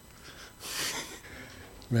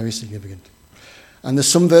Very significant. And there's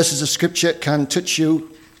some verses of Scripture can touch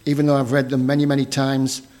you, even though I've read them many, many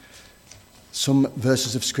times. Some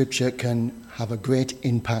verses of Scripture can have a great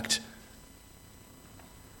impact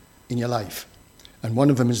in your life. And one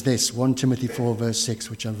of them is this, 1 Timothy 4 verse 6,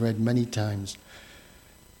 which I've read many times.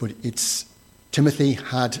 But it's Timothy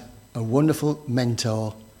had a wonderful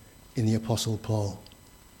mentor in the Apostle Paul.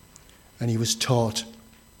 And he was taught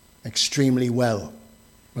extremely well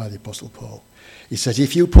by the Apostle Paul. He said,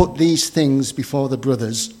 if you put these things before the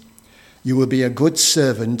brothers, you will be a good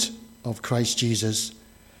servant of Christ Jesus,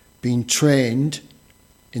 being trained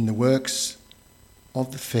in the works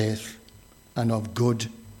of the faith and of good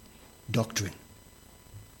doctrine.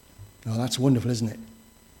 Now that's wonderful, isn't it?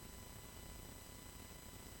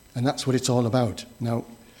 And that's what it's all about. Now,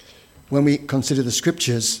 when we consider the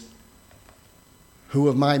Scriptures, who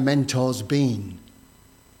have my mentors been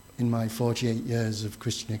in my 48 years of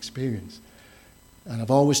Christian experience? And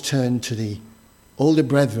I've always turned to the older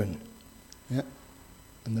brethren,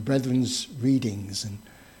 and the brethren's readings and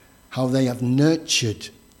how they have nurtured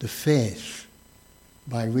the faith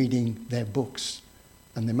by reading their books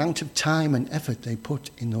and the amount of time and effort they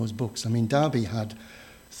put in those books. I mean, Darby had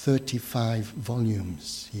 35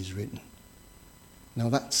 volumes he's written. Now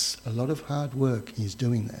that's a lot of hard work he's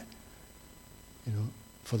doing there,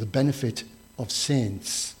 for the benefit of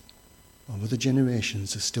saints of other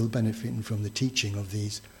generations are still benefiting from the teaching of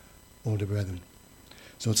these older brethren.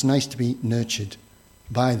 So it's nice to be nurtured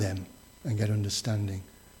by them and get understanding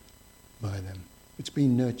by them. It's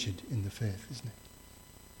being nurtured in the faith, isn't it?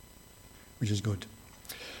 Which is good.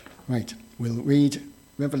 Right, we'll read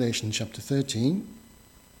Revelation chapter 13.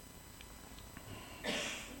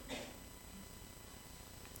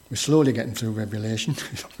 We're slowly getting through Revelation.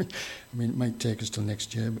 I mean, it might take us till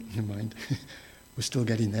next year, but never mind. We're still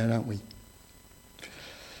getting there, aren't we?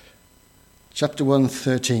 Chapter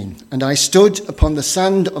 1:13. And I stood upon the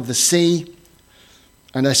sand of the sea,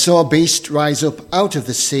 and I saw a beast rise up out of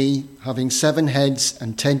the sea, having 7 heads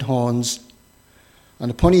and 10 horns,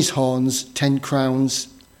 and upon his horns 10 crowns,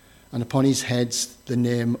 and upon his heads the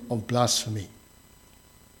name of blasphemy.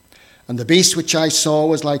 And the beast which I saw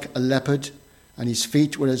was like a leopard, and his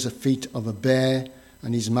feet were as the feet of a bear,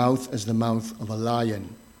 and his mouth as the mouth of a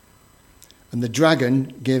lion. And the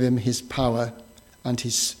dragon gave him his power and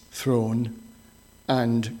his throne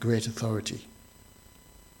and great authority.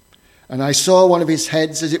 And I saw one of his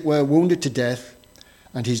heads, as it were, wounded to death,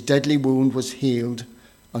 and his deadly wound was healed,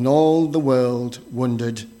 and all the world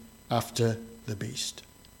wondered after the beast.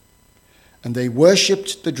 And they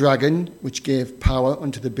worshipped the dragon, which gave power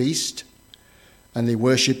unto the beast, and they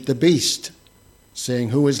worshipped the beast, saying,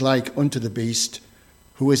 who is like unto the beast,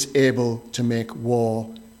 who is able to make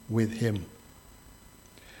war with him?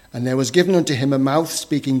 And there was given unto him a mouth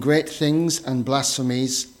speaking great things and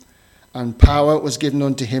blasphemies, and power was given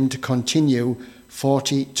unto him to continue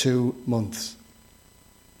 42 months.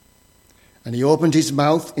 And he opened his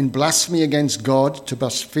mouth in blasphemy against God, to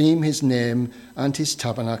blaspheme his name and his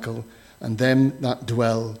tabernacle, and them that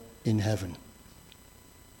dwell in heaven.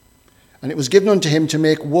 And it was given unto him to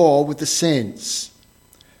make war with the saints,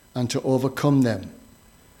 and to overcome them.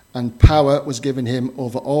 And power was given him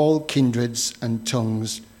over all kindreds and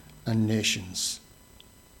tongues and nations.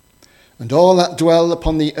 And all that dwell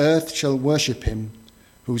upon the earth shall worship him,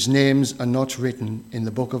 whose names are not written in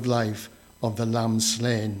the book of life of the Lamb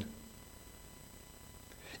slain.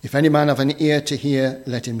 If any man have an ear to hear,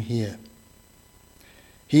 let him hear.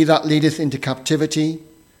 He that leadeth into captivity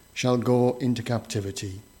shall go into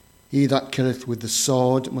captivity. He that killeth with the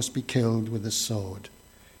sword must be killed with the sword.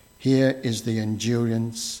 Here is the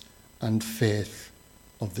endurance and faith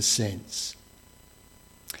of the saints.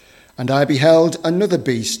 And I beheld another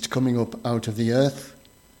beast coming up out of the earth,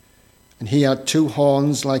 and he had 2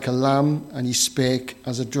 horns like a lamb, and he spake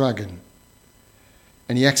as a dragon.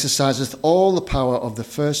 And he exerciseth all the power of the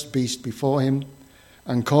first beast before him,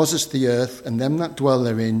 and causeth the earth and them that dwell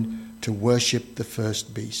therein to worship the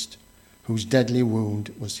first beast, whose deadly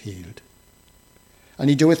wound was healed. And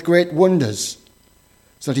he doeth great wonders,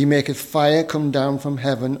 so that he maketh fire come down from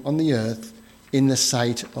heaven on the earth in the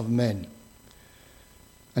sight of men,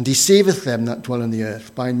 and deceiveth them that dwell on the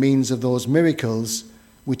earth by means of those miracles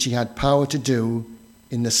which he had power to do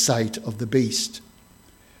in the sight of the beast,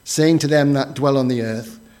 saying to them that dwell on the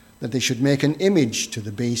earth that they should make an image to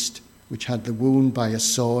the beast which had the wound by a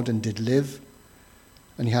sword and did live.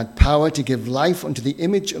 And he had power to give life unto the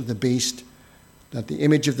image of the beast, that the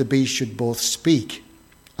image of the beast should both speak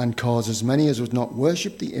and cause as many as would not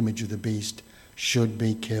worship the image of the beast should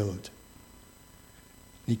be killed.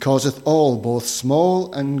 He causeth all, both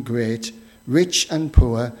small and great, rich and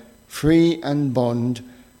poor, free and bond,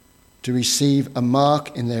 to receive a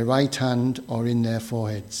mark in their right hand or in their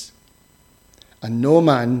foreheads. And no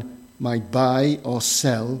man might buy or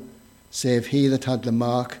sell save he that had the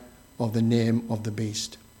mark of the name of the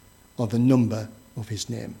beast, or the number of his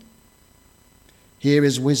name. Here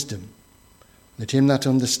is wisdom. Let him that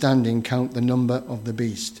understanding count the number of the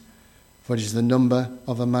beast, for it is the number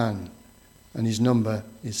of a man, and his number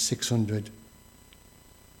is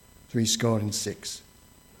 666.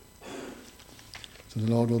 So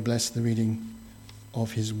the Lord will bless the reading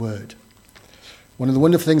of his word. One of the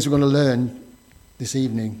wonderful things we're going to learn this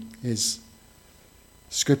evening is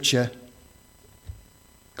Scripture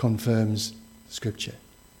confirms Scripture,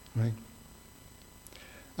 right?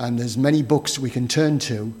 And there's many books we can turn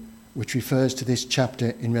to which refers to this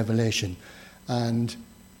chapter in Revelation. And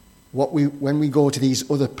when we go to these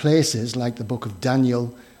other places, like the book of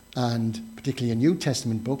Daniel and particularly a New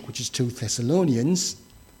Testament book, which is 2 Thessalonians,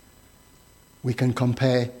 we can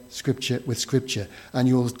compare Scripture with Scripture. And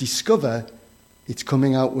you'll discover it's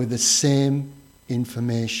coming out with the same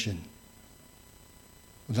information.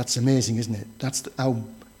 Well, that's amazing, isn't it? That's how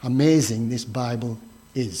amazing this Bible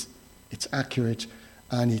is. It's accurate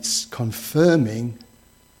and it's confirming,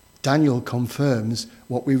 Daniel confirms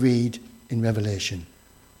what we read in Revelation.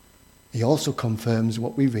 He also confirms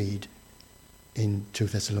what we read in 2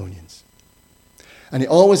 Thessalonians. And it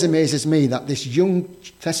always amazes me that this young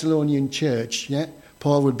Thessalonian church,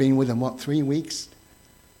 Paul had been with them, 3 weeks?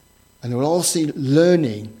 And they were all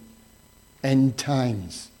learning end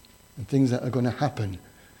times and things that are going to happen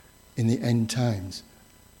in the end times.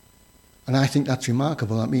 And I think that's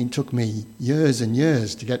remarkable. I mean, it took me years and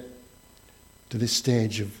years to get to this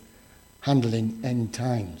stage of handling end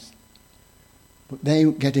times. But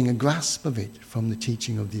they're getting a grasp of it from the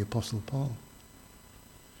teaching of the Apostle Paul,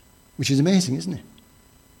 which is amazing, isn't it?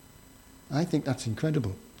 I think that's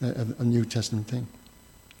incredible, a New Testament thing.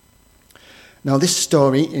 Now, this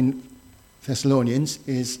story in Thessalonians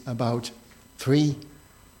is about 3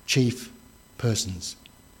 chief persons.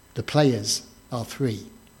 The players are 3.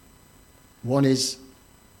 One is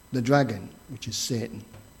the dragon, which is Satan.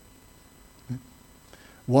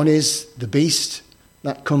 One is the beast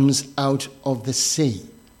that comes out of the sea,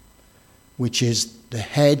 which is the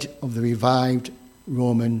head of the revived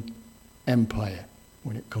Roman Empire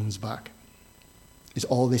when it comes back.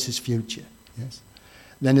 All this is future, yes.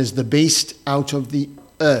 Then there's the beast out of the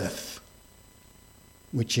earth,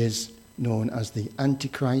 which is known as the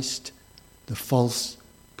Antichrist, the false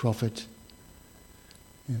prophet,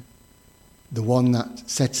 the one that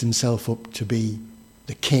sets himself up to be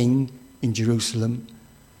the king in Jerusalem,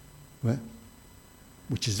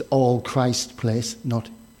 which is all Christ's place, not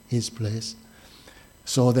his place.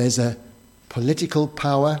 So there's a political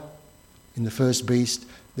power in the first beast,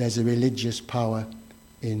 there's a religious power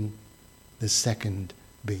in the second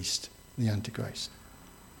beast, the Antichrist.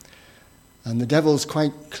 And the devil's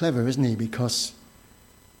quite clever, isn't he? Because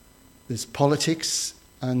there's politics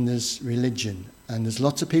and there's religion. And there's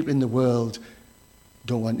lots of people in the world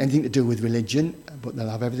don't want anything to do with religion, but they'll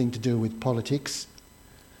have everything to do with politics.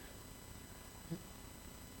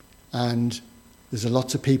 And there's a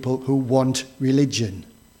lot of people who want religion.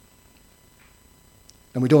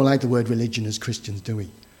 And we don't like the word religion as Christians, do we?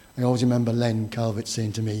 I always remember Len Calvert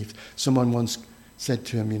saying to me, if someone once said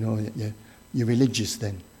to him, you're religious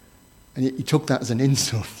then. And he took that as an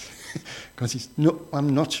insult. Because he's, no,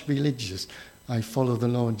 I'm not religious. I follow the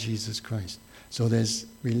Lord Jesus Christ. So there's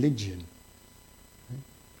religion.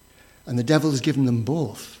 And the devil has given them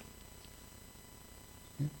both.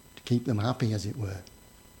 To keep them happy, as it were.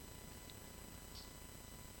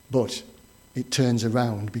 But it turns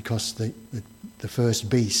around because the first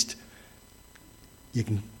beast, you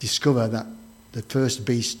can discover that the first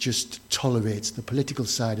beast just tolerates the political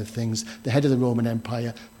side of things. The head of the Roman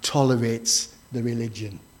Empire tolerates the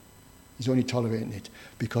religion. He's only tolerating it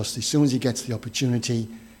because as soon as he gets the opportunity,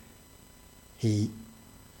 he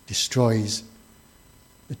destroys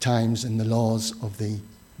the times and the laws of the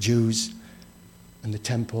Jews and the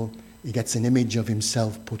temple. He gets an image of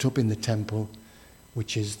himself put up in the temple,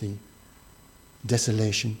 which is the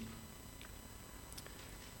desolation.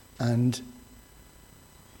 And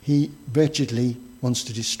he virtually wants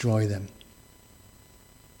to destroy them.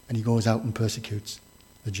 And he goes out and persecutes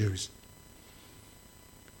the Jews.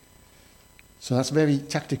 So that's very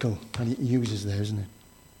tactical, and he uses there, isn't it?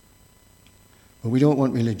 But we don't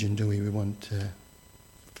want religion, do we? We want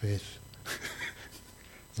faith.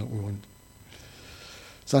 That's what we want.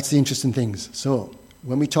 So that's the interesting things. So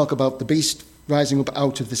when we talk about the beast rising up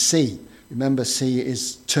out of the sea, remember, sea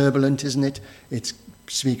is turbulent, isn't it? It's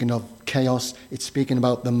speaking of chaos. It's speaking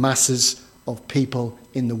about the masses of people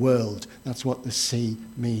in the world. That's what the sea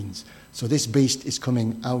means. So this beast is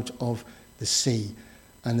coming out of the sea,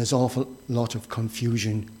 and there's an awful lot of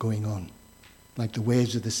confusion going on. Like the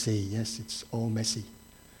waves of the sea, yes, it's all messy.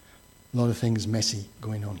 A lot of things messy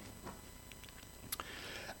going on.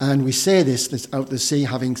 And we say this, that out of the sea,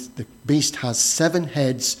 the beast has 7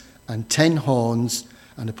 heads and 10 horns,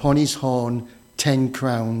 and upon his horn 10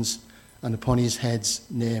 crowns, and upon his head's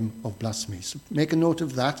name of blasphemy. So make a note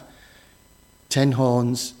of that. 10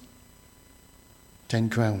 horns, 10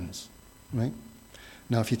 crowns. Right?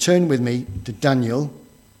 Now, if you turn with me to Daniel,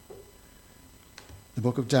 the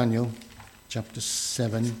book of Daniel, chapter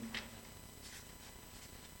 7.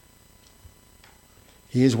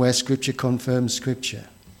 Here's where Scripture confirms Scripture.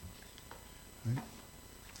 Right?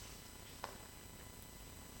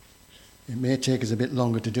 It may take us a bit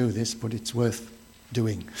longer to do this, but it's worth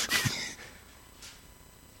doing.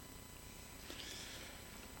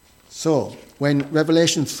 So, when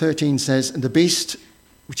Revelation 13 says, and the beast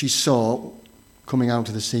which he saw coming out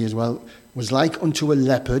of the sea as well was like unto a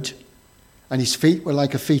leopard, and his feet were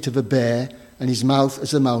like the feet of a bear, and his mouth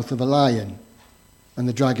as the mouth of a lion. And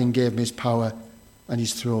the dragon gave him his power and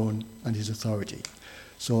his throne and his authority.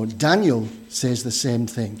 So Daniel says the same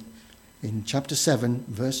thing. In chapter 7,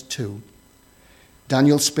 verse 2,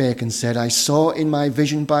 Daniel spake and said, I saw in my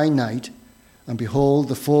vision by night, and behold,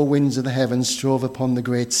 the 4 winds of the heavens strove upon the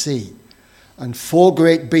great sea. And 4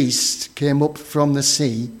 great beasts came up from the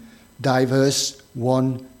sea, diverse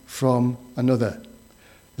one from another.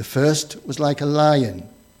 The first was like a lion,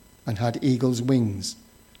 and had eagle's wings.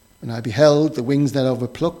 And I beheld the wings thereof were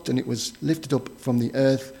plucked, and it was lifted up from the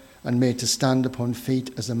earth, and made to stand upon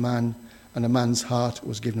feet as a man, and a man's heart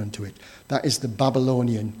was given unto it. That is the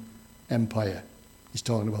Babylonian Empire he's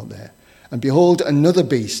talking about there. And behold, another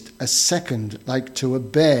beast, a second, like to a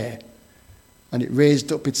bear, and it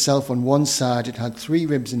raised up itself on one side. It had 3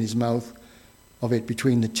 ribs in his mouth of it,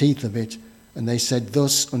 between the teeth of it. And they said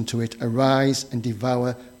thus unto it, arise and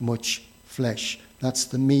devour much flesh. That's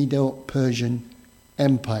the Medo-Persian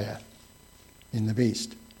Empire in the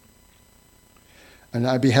beast. And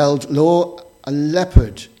I beheld, lo, a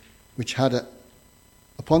leopard, which had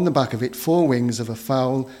upon the back of it 4 wings of a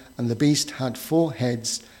fowl, and the beast had 4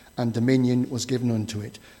 heads, and dominion was given unto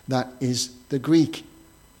it. That is the Greek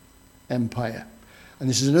Empire. And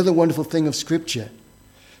this is another wonderful thing of Scripture.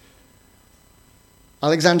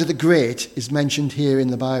 Alexander the Great is mentioned here in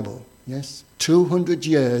the Bible. Yes? 200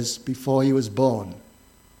 years before he was born,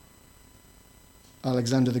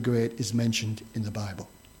 Alexander the Great is mentioned in the Bible.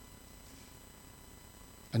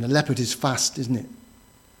 And a leopard is fast, isn't it?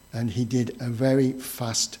 And he did a very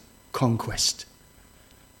fast conquest.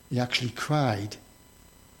 He actually cried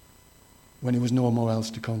when there was no more else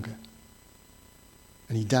to conquer.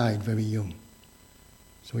 And he died very young.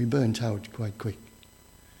 So he burnt out quite quick.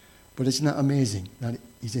 But isn't that amazing that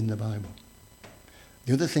he's in the Bible?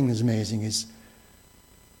 The other thing that's amazing is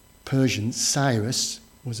Persian Cyrus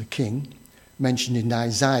was a king, mentioned in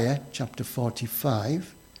Isaiah chapter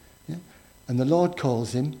 45. Yeah? And the Lord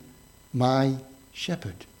calls him my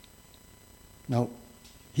shepherd. Now,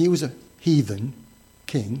 he was a heathen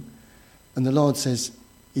king, and the Lord says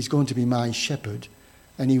he's going to be my shepherd,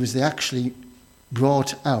 and he was actually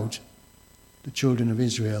brought out the children of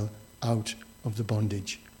Israel out of the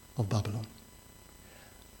bondage of Babylon.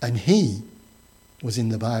 And he was in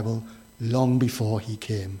the Bible long before he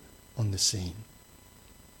came on the scene.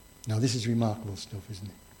 Now this is remarkable stuff, isn't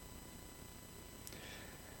it?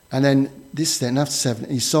 And then after 7,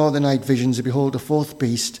 he saw the night visions, and behold, a 4th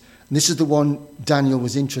beast. And this is the one Daniel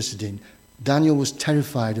was interested in. Daniel was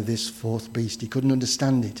terrified of this 4th beast. He couldn't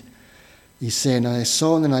understand it. He's saying, I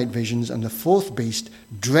saw in the night visions, and the 4th beast,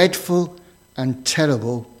 dreadful and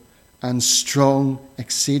terrible and strong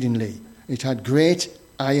exceedingly. It had great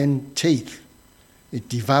iron teeth. It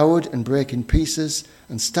devoured and brake in pieces,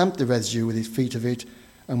 and stamped the residue with its feet of it,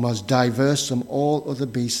 and was diverse from all other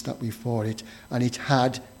beasts that before it. And it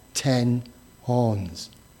had 10 horns.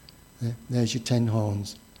 There's your 10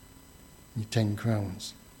 horns, your 10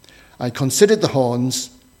 crowns. I considered the horns,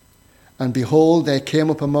 and behold, there came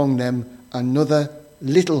up among them another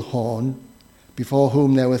little horn, before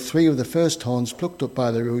whom there were 3 of the first horns plucked up by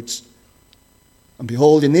the roots. And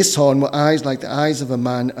behold, in this horn were eyes like the eyes of a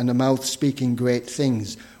man, and a mouth speaking great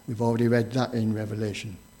things. We've already read that in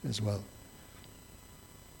Revelation as well.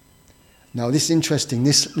 Now this is interesting,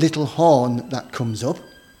 this little horn that comes up,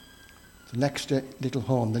 the extra little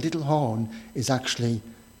horn. The little horn is actually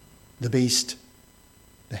the beast,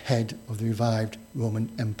 the head of the revived Roman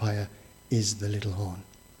Empire is the little horn.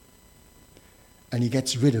 And he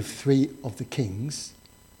gets rid of 3 of the kings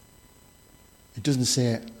It doesn't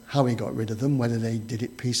say how he got rid of them, whether they did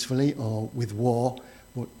it peacefully or with war,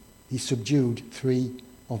 but he subdued 3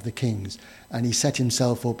 of the kings, and he set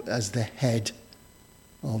himself up as the head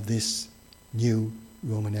of this new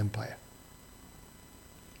Roman Empire.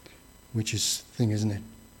 Which is thing, isn't it?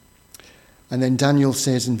 And then Daniel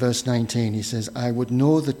says in verse 19, he says, I would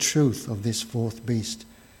know the truth of this 4th beast,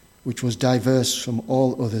 which was diverse from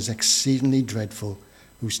all others, exceedingly dreadful,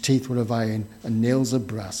 whose teeth were of iron and nails of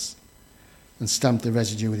brass, and stamped the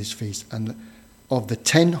residue with his feet. And of the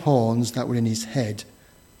 10 horns that were in his head,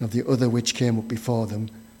 and of the other which came up before them,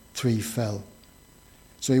 3 fell.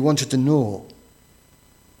 So he wanted to know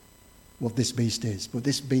what this beast is. But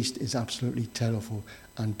this beast is absolutely terrible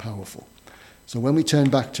and powerful. So when we turn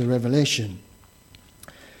back to Revelation,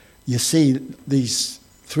 you see these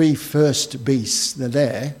 3 first beasts, they're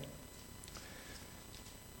there.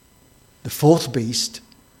 The 4th beast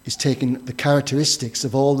is taking the characteristics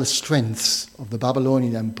of all the strengths of the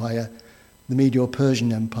Babylonian Empire, the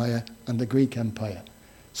Medo-Persian Empire, and the Greek Empire.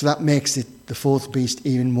 So that makes it, the 4th beast,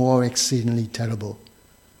 even more exceedingly terrible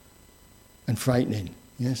and frightening.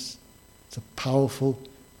 Yes? It's a powerful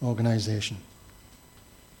organization.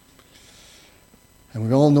 And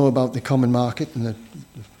we all know about the common market and the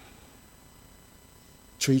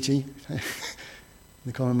treaty,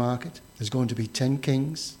 the common market. There's going to be 10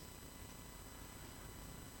 kings.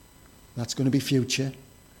 That's going to be future.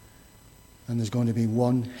 And there's going to be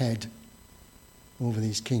 1 head over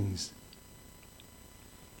these kings.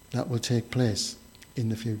 That will take place in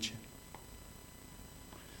the future.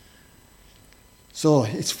 So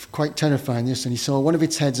it's quite terrifying, this. And he saw one of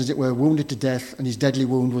its heads, as it were, wounded to death, and his deadly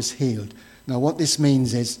wound was healed. Now what this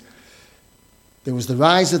means is there was the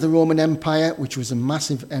rise of the Roman Empire, which was a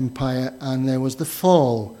massive empire, and there was the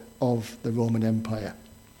fall of the Roman Empire.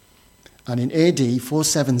 And in AD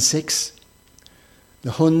 476,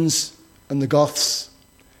 the Huns and the Goths,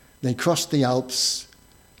 they crossed the Alps,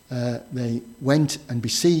 they went and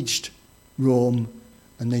besieged Rome,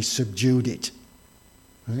 and they subdued it.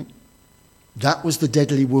 Right? That was the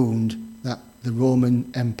deadly wound that the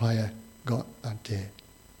Roman Empire got that day.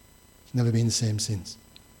 It's never been the same since.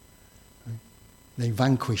 Right? They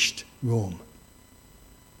vanquished Rome.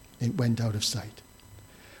 It went out of sight.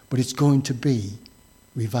 But it's going to be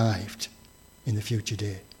revived in the future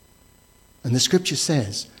day. And the scripture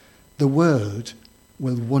says the world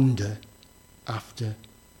will wonder after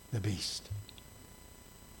the beast.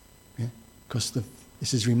 Because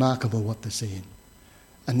this is remarkable what they're seeing.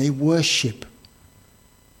 And they worship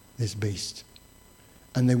this beast.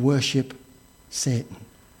 And they worship Satan.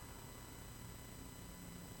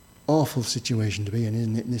 Awful situation to be in,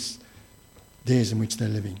 isn't it, in these days in which they're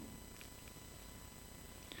living.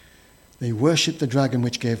 They worship the dragon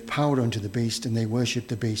which gave power unto the beast, and they worship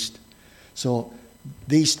the beast. So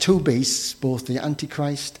these 2 beasts, both the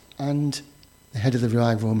Antichrist and the head of the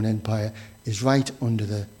revived Roman Empire, is right under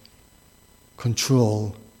the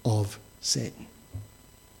control of Satan.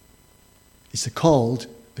 It's called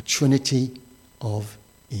a trinity of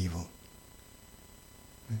evil.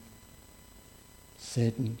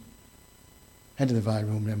 Satan, head of the revived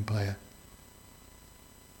Roman Empire,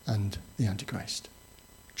 and the Antichrist.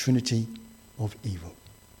 Trinity of evil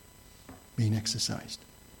being exercised.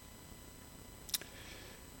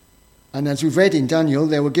 And as we've read in Daniel,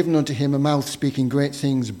 there were given unto him a mouth speaking great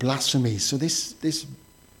things, blasphemies. So this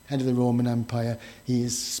head of the Roman Empire, he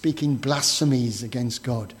is speaking blasphemies against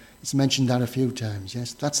God. It's mentioned that a few times,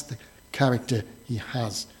 yes? That's the character he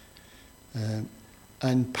has.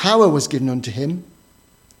 And power was given unto him.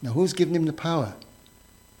 Now, who's given him the power?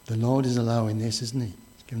 The Lord is allowing this, isn't he?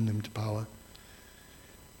 He's given him the power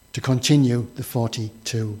to continue the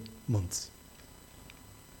 42 months.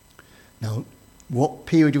 Now, what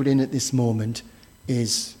period we're in at this moment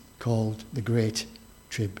is called the Great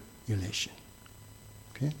Tribulation.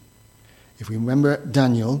 Okay? If we remember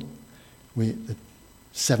Daniel, the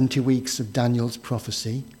 70 weeks of Daniel's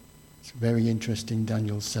prophecy, it's very interesting,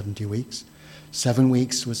 Daniel's 70 weeks. 7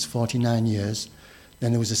 weeks was 49 years.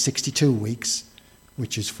 Then there was a 62 weeks,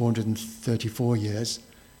 which is 434 years.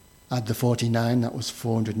 Add the 49, that was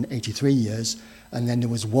 483 years. And then there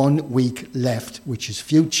was 1 week left, which is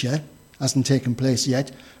future, hasn't taken place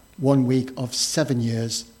yet. 1 week of 7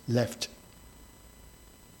 years left.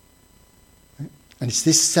 And it's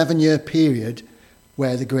this 7-year period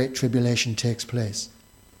where the Great Tribulation takes place.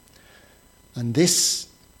 And this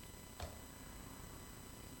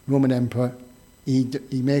Roman Emperor, he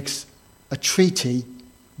makes a treaty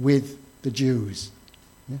with the Jews.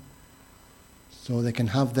 Yeah? So they can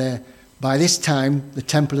have by this time the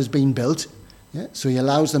temple has been built. Yeah? So he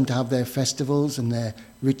allows them to have their festivals and their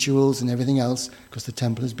rituals and everything else because the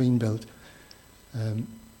temple has been built.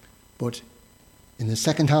 But in the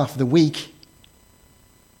second half of the week,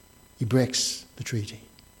 he breaks the treaty.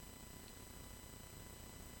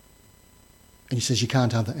 And he says, you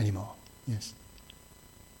can't have that anymore. Yes.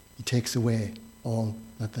 He takes away all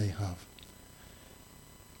that they have.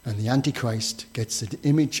 And the Antichrist gets the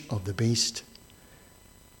image of the beast,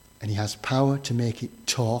 and he has power to make it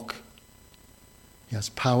talk. He has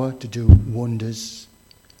power to do wonders.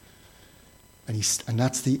 And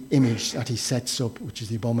that's the image that he sets up, which is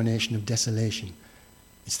the abomination of desolation.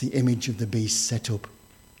 It's the image of the beast set up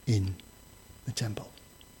in the temple.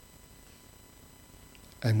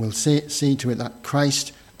 And we'll see to it that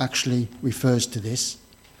Christ actually refers to this.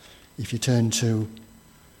 If you turn to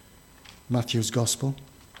Matthew's Gospel.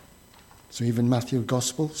 So even Matthew's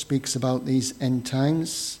Gospel speaks about these end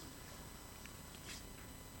times.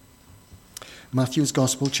 Matthew's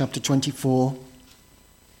Gospel, chapter 24.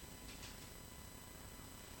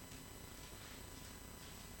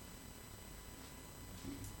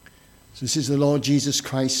 So this is the Lord Jesus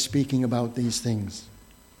Christ speaking about these things.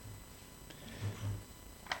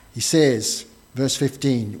 He says, verse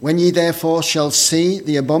 15, when ye therefore shall see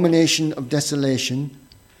the abomination of desolation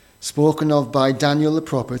spoken of by Daniel the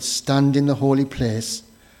prophet stand in the holy place,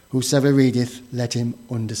 whosoever readeth, let him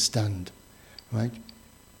understand. Right?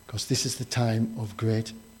 Because this is the time of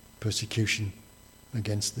great persecution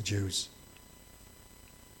against the Jews.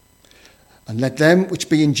 And let them which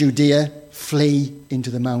be in Judea flee into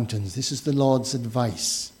the mountains. This is the Lord's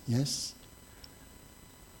advice. Yes?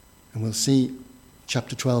 And we'll see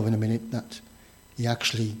chapter 12 in a minute, that he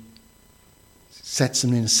actually sets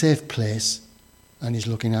them in a safe place and is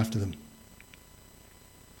looking after them.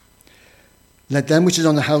 Let them which is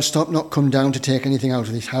on the housetop not come down to take anything out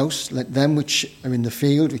of his house. Let them which are in the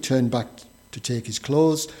field return back to take his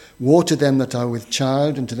clothes. Woe to them that are with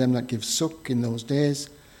child, and to them that give suck in those days.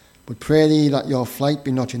 But pray thee that your flight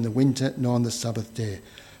be not in the winter, nor on the Sabbath day.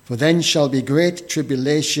 For then shall be great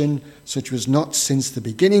tribulation, such was not since the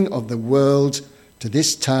beginning of the world to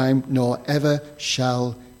this time, nor ever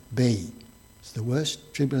shall be. It's the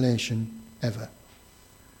worst tribulation ever.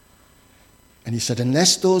 And he said,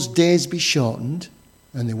 unless those days be shortened,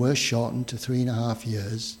 and they were shortened to 3.5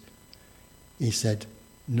 years, he said,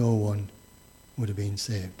 no one would have been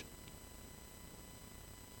saved.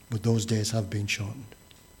 But those days have been shortened.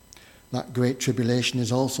 That great tribulation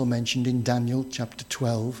is also mentioned in Daniel chapter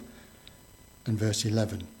 12 and verse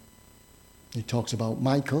 11. He talks about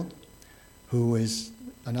Michael, who is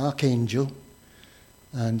an archangel,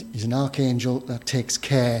 and he's an archangel that takes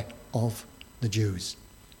care of the Jews.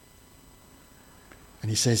 And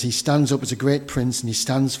he says he stands up as a great prince, and he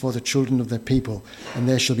stands for the children of their people, and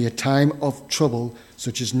there shall be a time of trouble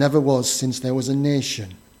such as never was since there was a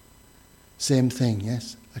nation. Same thing,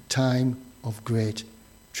 yes? A time of great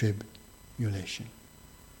tribulation.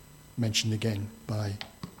 Mentioned again by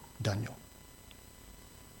Daniel.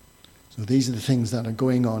 So these are the things that are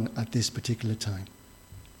going on at this particular time.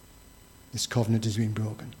 This covenant has been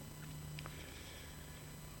broken.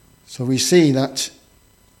 So we see that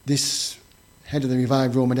this head of the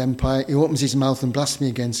revived Roman Empire, he opens his mouth and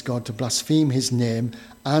blasphemes against God, to blaspheme his name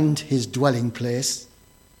and his dwelling place,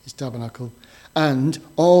 his tabernacle, and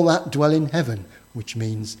all that dwell in heaven, which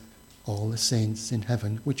means all the saints in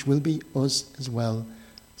heaven, which will be us as well,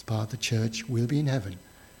 as part of the church, will be in heaven.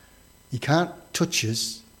 He can't touch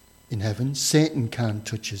us in heaven. Satan can't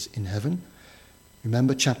touch us in heaven.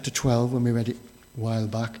 Remember chapter 12 when we read it a while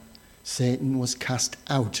back? Satan was cast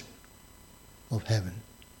out of heaven,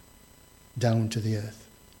 down to the earth.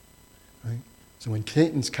 Right? So when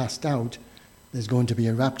Satan's cast out, there's going to be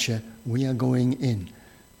a rapture. We are going in,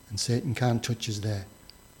 and Satan can't touch us there.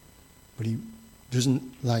 But he doesn't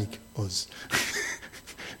like us.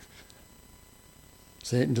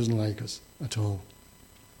 Satan doesn't like us at all.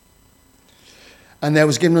 And there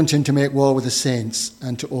was given unto him to make war with the saints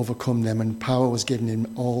and to overcome them, and power was given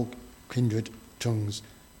him all kindred, tongues,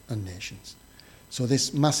 and nations. So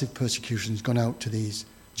this massive persecution has gone out to these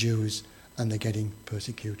Jews, and they're getting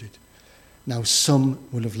persecuted. Now some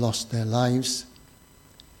will have lost their lives.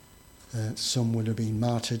 Some would have been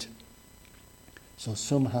martyred. So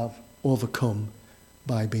some have overcome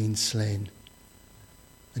by being slain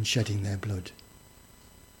and shedding their blood.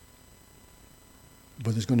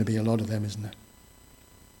 But there's going to be a lot of them, isn't there?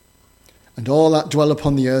 And all that dwell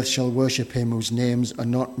upon the earth shall worship him whose names are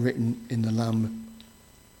not written in the Lamb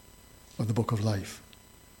of the book of life.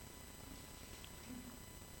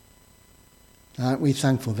 Aren't we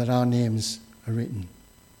thankful that our names are written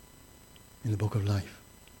in the book of life?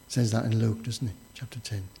 It says that in Luke, doesn't it? Chapter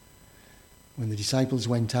 10. When the disciples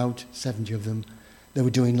went out, 70 of them, they were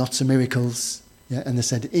doing lots of miracles. Yeah, and they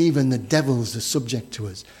said, even the devils are subject to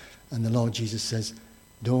us. And the Lord Jesus says,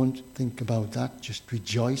 don't think about that. Just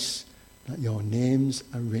rejoice that your names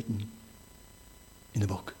are written in a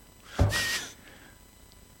book.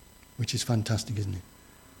 Which is fantastic, isn't it?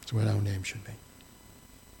 It's where our name should be.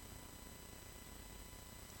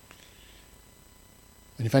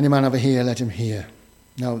 And if any man have a ear, let him hear.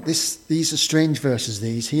 Now, these are strange verses,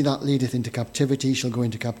 these. He that leadeth into captivity shall go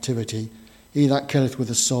into captivity. He that killeth with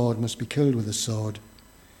a sword must be killed with a sword.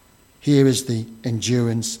 Here is the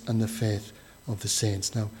endurance and the faith of the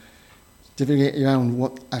saints. Now, it's difficult to get around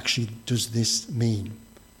what actually does this mean.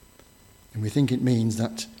 And we think it means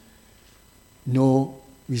that no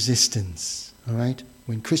resistance, all right?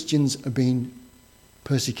 When Christians are being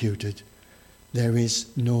persecuted, there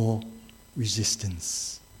is no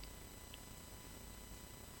resistance.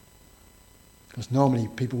 Because normally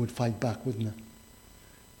people would fight back, wouldn't they?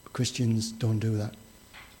 But Christians don't do that.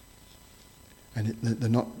 And they're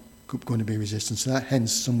not going to be resistant. So that,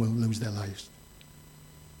 hence, some will lose their lives.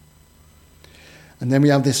 And then we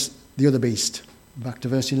have the other beast. Back to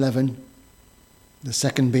verse 11. The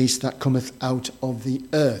second beast that cometh out of the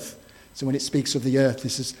earth. So when it speaks of the earth,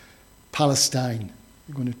 this is Palestine.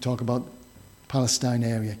 We're going to talk about Palestine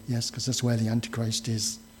area, yes, because that's where the Antichrist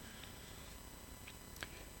is.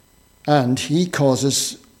 And he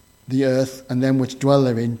causes the earth and them which dwell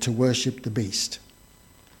therein to worship the beast.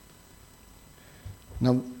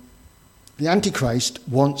 Now, the Antichrist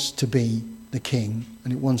wants to be the king,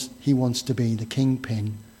 and he wants to be the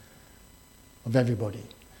kingpin of everybody.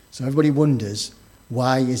 So everybody wonders,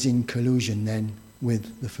 why is in collusion then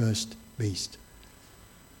with the first beast?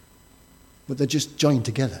 But they're just joined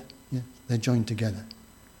together. Yeah? They're joined together.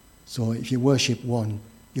 So if you worship one,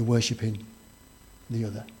 you're worshipping the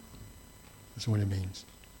other. That's what it means.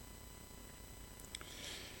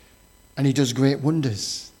 And he does great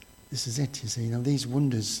wonders. This is it, you see. Now these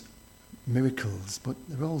wonders, miracles, but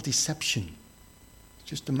they're all deception. It's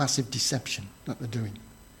just a massive deception that they're doing.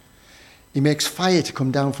 He makes fire to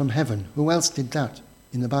come down from heaven. Who else did that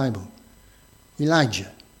in the Bible?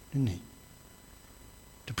 Elijah, didn't he?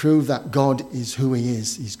 To prove that God is who he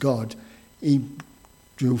is, he's God, he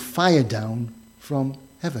drew fire down from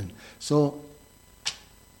heaven. So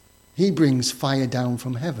he brings fire down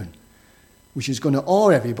from heaven, which is going to awe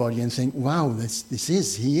everybody and think, wow,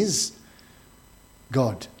 he is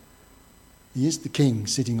God. He is the king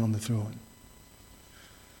sitting on the throne.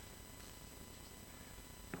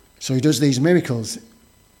 So he does these miracles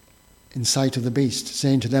in sight of the beast,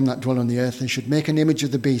 saying to them that dwell on the earth, they should make an image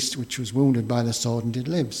of the beast which was wounded by the sword and did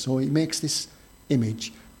live. So he makes this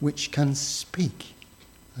image which can speak,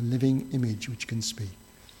 a living image which can speak.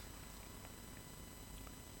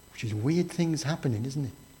 Which is weird things happening, isn't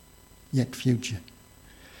it? Yet future.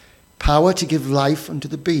 Power to give life unto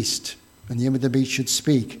the beast, and the image of the beast should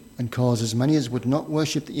speak, and cause as many as would not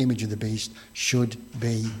worship the image of the beast should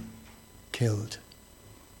be killed.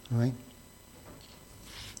 All right?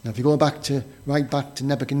 Now, if you go right back to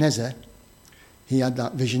Nebuchadnezzar, he had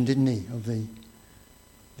that vision, didn't he, of the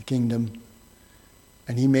kingdom,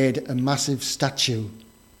 and he made a massive statue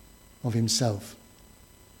of himself.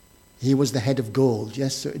 He was the head of gold,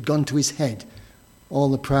 yes, so it had gone to his head. All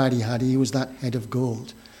the pride he had, he was that head of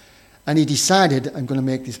gold. And he decided, I'm going to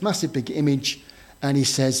make this massive big image, and he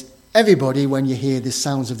says, everybody, when you hear the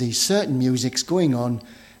sounds of these certain musics going on,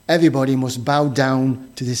 everybody must bow down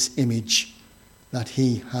to this image that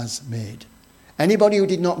he has made. Anybody who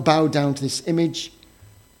did not bow down to this image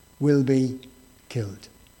will be killed.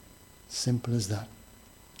 Simple as that.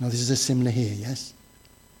 Now this is a similar here, yes?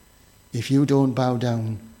 If you don't bow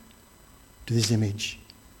down to this image,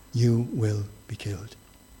 you will be killed.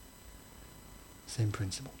 Same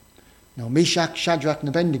principle. Now Meshach, Shadrach and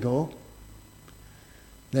Abednego,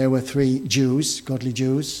 there were 3 Jews, godly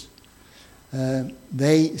Jews.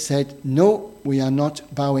 They said, no, we are not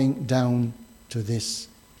bowing down to this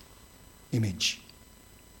image.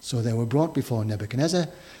 So they were brought before Nebuchadnezzar,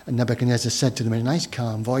 and Nebuchadnezzar said to them in a nice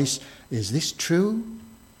calm voice, is this true,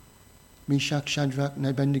 Meshach, Shadrach and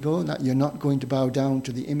Abednego, that you're not going to bow down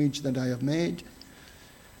to the image that I have made?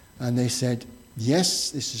 And they said,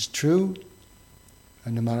 yes, this is true.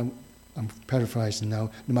 And no matter, I'm paraphrasing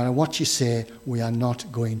now, no matter what you say, we are not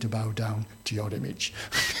going to bow down to your image.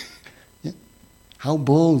 Yeah? How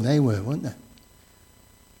bold they were, weren't they?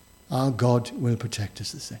 Our God will protect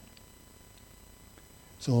us, they say.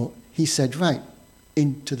 So he said, right,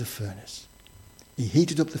 into the furnace. He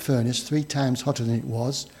heated up the furnace 3 times hotter than it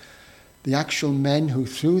was. The actual men who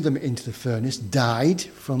threw them into the furnace died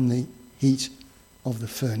from the heat of the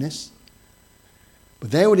furnace.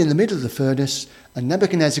 But they were in the middle of the furnace, and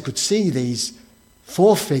Nebuchadnezzar could see these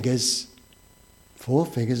 4 figures 4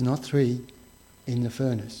 figures, not 3, in the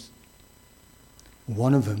furnace.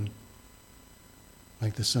 One of them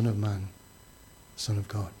like the Son of Man, Son of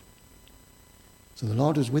God. So the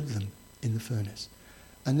Lord was with them in the furnace.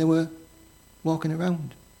 And they were walking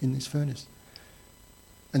around in this furnace.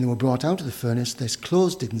 And they were brought out of the furnace. Their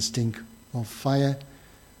clothes didn't stink of fire.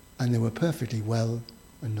 And they were perfectly well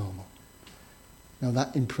and normal. Now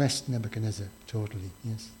that impressed Nebuchadnezzar totally,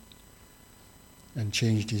 yes. And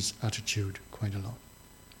changed his attitude quite a lot.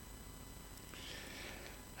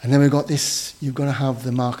 And then we've got this, you've got to have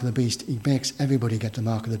the mark of the beast. He makes everybody get the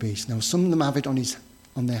mark of the beast. Now some of them have it on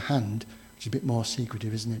their hand, which is a bit more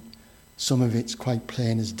secretive, isn't it? Some of it's quite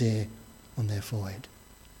plain as day on their forehead.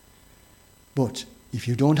 But if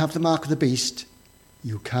you don't have the mark of the beast,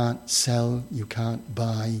 you can't sell, you can't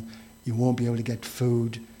buy, you won't be able to get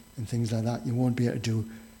food and things like that. You won't be able to do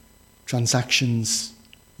transactions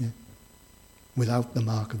without the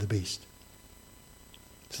mark of the beast.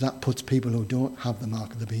 So that puts people who don't have the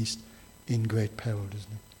mark of the beast in great peril,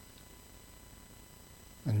 doesn't it?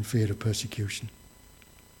 And in fear of persecution.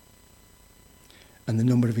 And the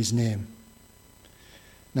number of his name.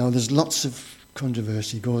 Now there's lots of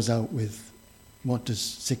controversy goes out with what does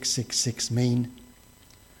 666 mean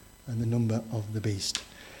and the number of the beast.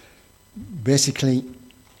 Basically,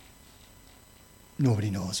 nobody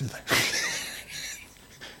knows, is there?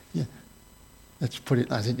 Yeah, let's put it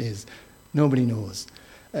as it is. Nobody knows.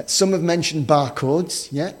 Some have mentioned barcodes,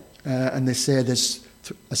 yeah, and they say there's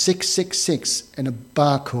a 666 and a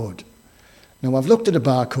barcode. Now I've looked at a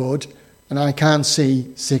barcode and I can't see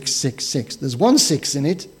 666. There's 1 6 in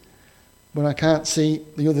it, but I can't see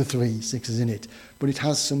the other 3 6s in it. But it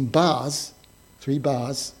has some bars, 3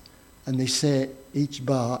 bars, and they say each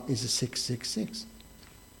bar is a 666.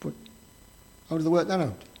 But how do they work that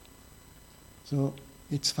out? So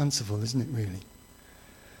it's fanciful, isn't it, really?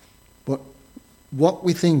 But what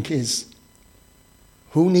we think is,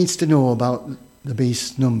 who needs to know about the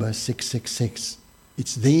beast number 666?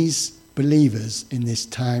 It's these believers in this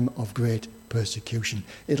time of great persecution.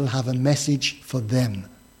 It'll have a message for them.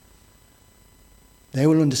 They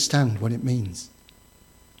will understand what it means.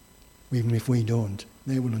 Even if we don't,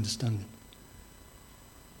 they will understand it.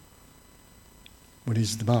 What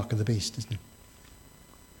is the mark of the beast, isn't it?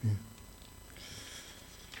 Yeah.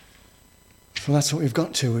 So that's what we've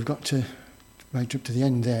got to. We've got to right up to the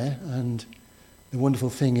end there, and the wonderful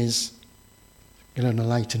thing is, get on a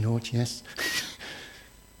lighter note, yes.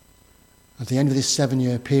 At the end of this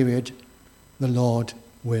 7-year period, the Lord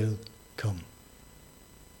will come.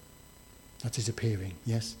 That's his appearing,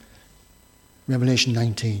 yes. Revelation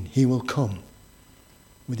 19, he will come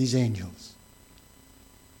with his angels,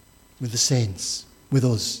 with the saints, with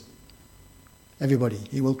us, everybody.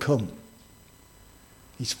 He will come.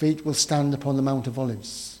 His feet will stand upon the Mount of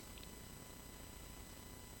Olives.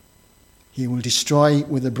 He will destroy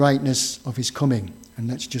with the brightness of his coming. And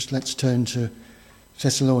let's turn to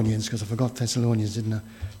Thessalonians, because I forgot Thessalonians, didn't I?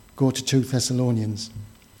 Go to 2 Thessalonians.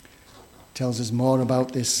 It tells us more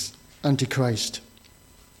about this Antichrist.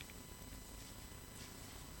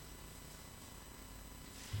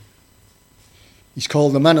 He's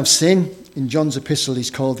called the man of sin. In John's epistle, he's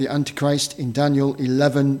called the Antichrist. In Daniel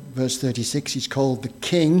 11, verse 36, he's called the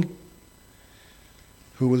king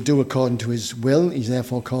who will do according to his will. He's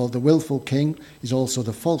therefore called the willful king. He's also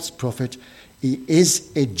the false prophet. He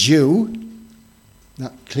is a Jew.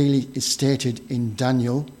 That clearly is stated in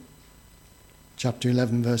Daniel chapter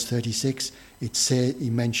 11, verse 36. He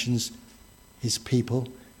mentions his people.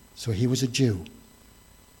 So he was a Jew.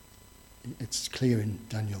 It's clear in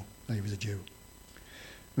Daniel that he was a Jew.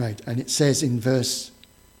 Right, and it says in verse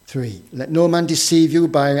 3, let no man deceive you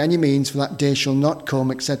by any means, for that day shall not come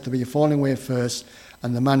except there be a falling away first,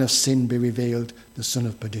 and the man of sin be revealed, the son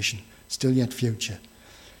of perdition. Still yet future.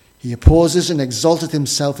 He opposes and exalteth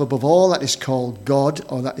himself above all that is called God,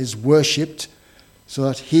 or that is worshipped, so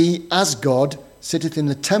that he, as God, sitteth in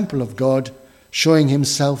the temple of God, showing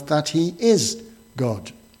himself that he is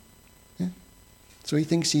God. Yeah? So he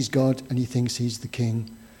thinks he's God, and he thinks he's the king,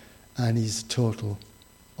 and he's total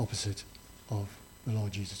opposite of the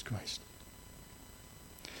Lord Jesus Christ.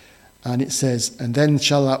 And it says, and then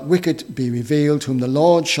shall that wicked be revealed, whom the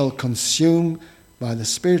Lord shall consume by the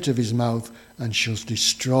spirit of his mouth, and shall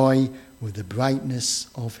destroy with the brightness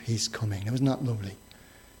of his coming. Now, isn't that lovely?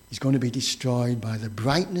 He's going to be destroyed by the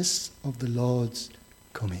brightness of the Lord's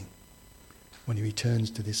coming when he returns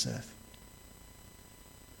to this earth.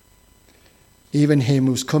 Even him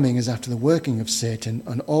whose coming is after the working of Satan,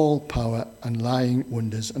 and all power and lying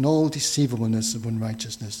wonders, and all deceivableness of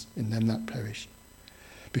unrighteousness in them that perish.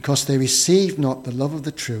 Because they received not the love of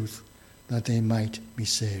the truth, that they might be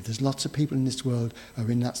saved. There's lots of people in this world who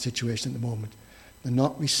are in that situation at the moment. They're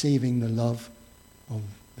not receiving the love of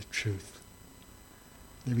the truth.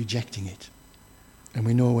 They're rejecting it. And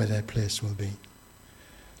we know where their place will be.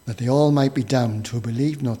 That they all might be damned who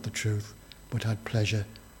believed not the truth, but had pleasure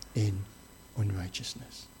in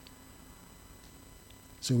unrighteousness.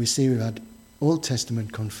 So we see we've had Old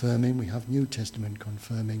Testament confirming, we have New Testament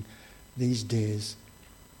confirming these days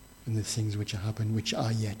and the things which have happened, which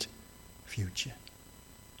are yet future.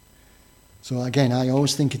 So again, I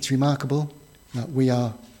always think it's remarkable that we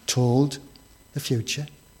are told the future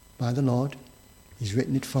by the Lord. He's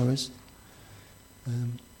written it for us.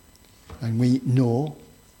 And we know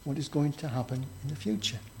what is going to happen in the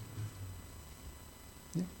future.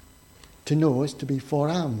 Yeah. To know is to be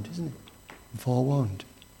forearmed, isn't it? And forewarned.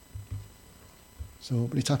 So,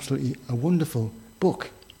 but it's absolutely a wonderful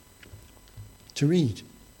book to read,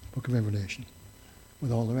 Book of Revelation,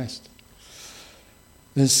 with all the rest.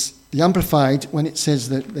 There's the Amplified, when it says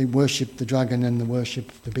that they worship the dragon and they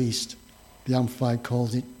worship the beast, the Amplified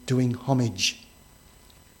calls it doing homage.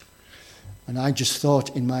 And I just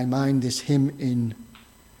thought in my mind this hymn in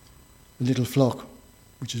The Little Flock,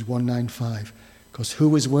 which is 195, because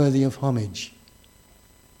who is worthy of homage?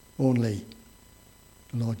 Only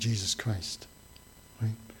the Lord Jesus Christ.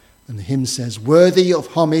 Right? And the hymn says, worthy of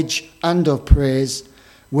homage and of praise,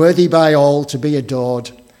 worthy by all to be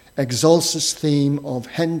adored, exaltus theme of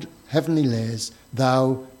heavenly lays,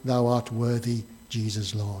 thou art worthy,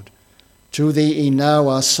 Jesus Lord. To thee e'en now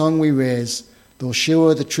our song we raise, though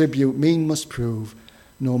sure the tribute mean must prove,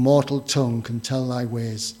 no mortal tongue can tell thy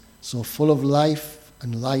ways, so full of life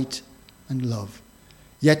and light and love.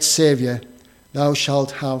 Yet, Saviour, thou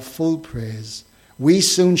shalt have full praise. We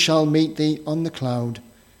soon shall meet thee on the cloud.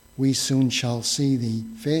 We soon shall see thee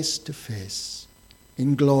face to face,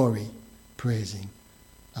 in glory, praising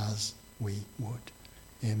as we would.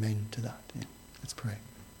 Amen to that. Yeah. Let's pray.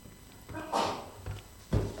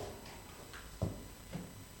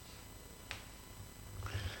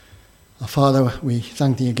 Our Father, we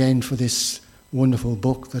thank thee again for this wonderful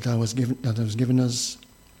book that was given us.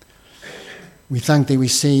 We thank thee we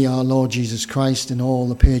see our Lord Jesus Christ in all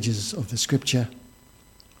the pages of the Scripture.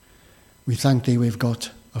 We thank thee we've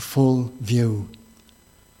got a full view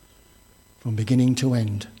from beginning to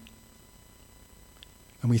end.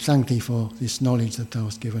 And we thank thee for this knowledge that thou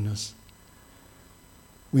hast given us.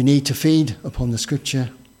 We need to feed upon the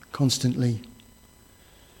Scripture constantly.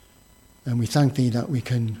 And we thank thee that we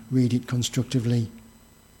can read it constructively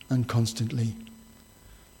and constantly.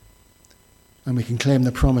 And we can claim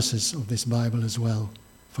the promises of this Bible as well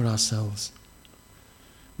for ourselves.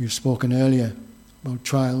 We've spoken earlier about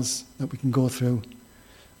trials that we can go through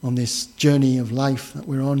on this journey of life that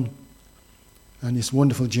we're on, and this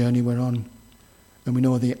wonderful journey we're on. And we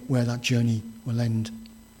know where that journey will end.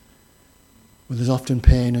 But there's often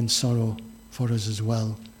pain and sorrow for us as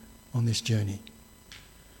well on this journey.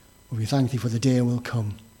 But we thank thee for the day will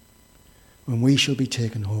come when we shall be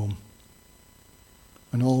taken home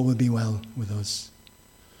and all will be well with us.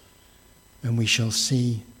 And we shall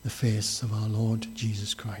see the face of our Lord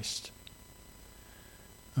Jesus Christ.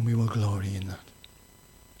 And we will glory in that.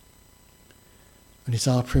 And it's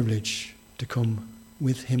our privilege to come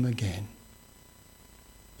with him again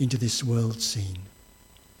into this world scene.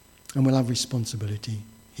 And we'll have responsibility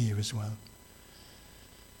here as well.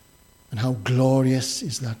 And how glorious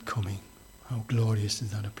is that coming? How glorious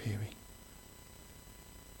is that appearing?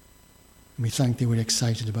 And we thank thee we're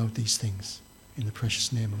excited about these things. In the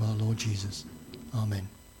precious name of our Lord Jesus. Amen.